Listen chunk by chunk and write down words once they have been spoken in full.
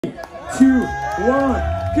2, 1,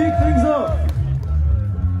 kick things off.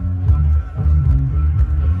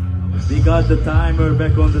 We got the timer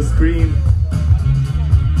back on the screen,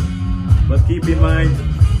 but keep in mind,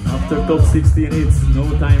 after top 16 it's no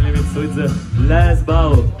time limit, so it's the last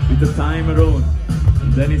bow with the timer on,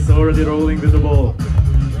 and then it's already rolling with the ball.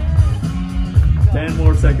 10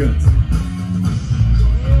 more seconds.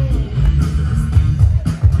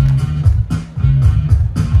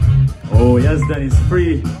 Oh yes, Dennis,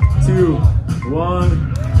 3, 2,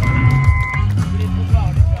 1.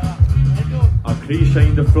 Akrisha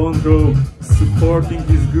in the front row, supporting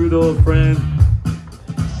his good old friend.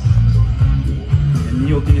 And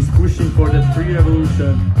Niokin is pushing for that free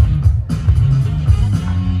revolution.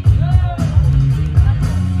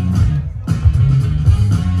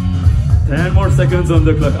 Ten more seconds on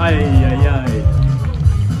the clock. Ay, ay, ay.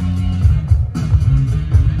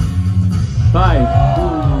 5,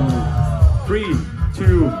 4, 3,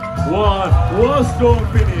 2, 1. What a strong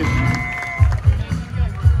finish.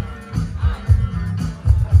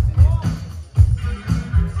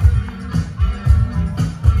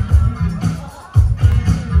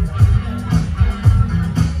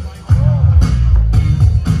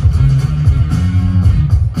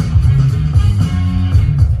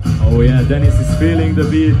 Oh yeah, Dennis is feeling the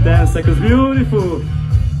beat. 10 seconds, beautiful.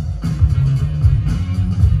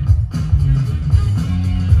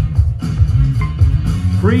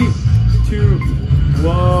 Three, 2, 1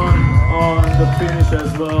 on the finish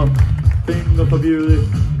as well. Thing of a beauty.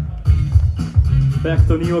 Back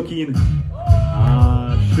to Niokin.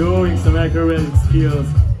 Showing some acrobatic skills.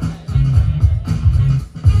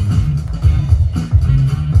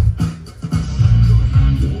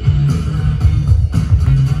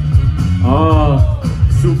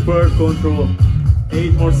 Super control.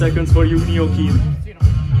 8 more seconds for you, Niokin.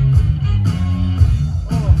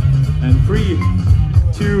 And 3,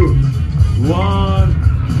 2,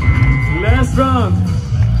 1. Last round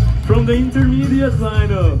from the intermediate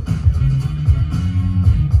lineup.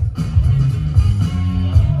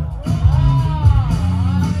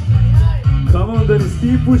 Come on, Dennis,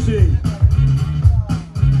 keep pushing.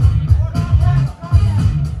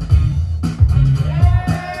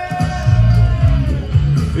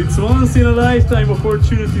 It's once in a lifetime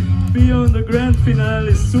opportunity. Be on the grand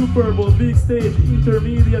finale, Super Bowl, big stage,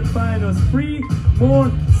 intermediate finals. 3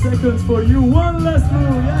 more seconds for you. One last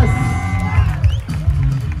move, yes!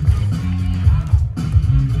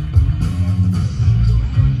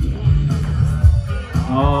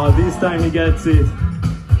 Oh, this time he gets it.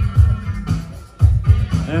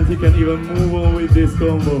 And he can even move on with this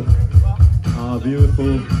combo. Ah,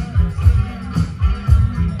 beautiful.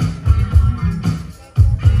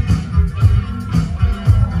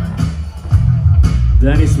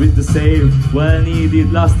 Dennis with the save, well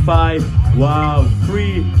needed, last 5, wow,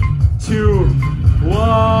 3, 2,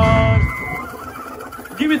 1.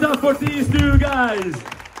 Give it up for these two guys.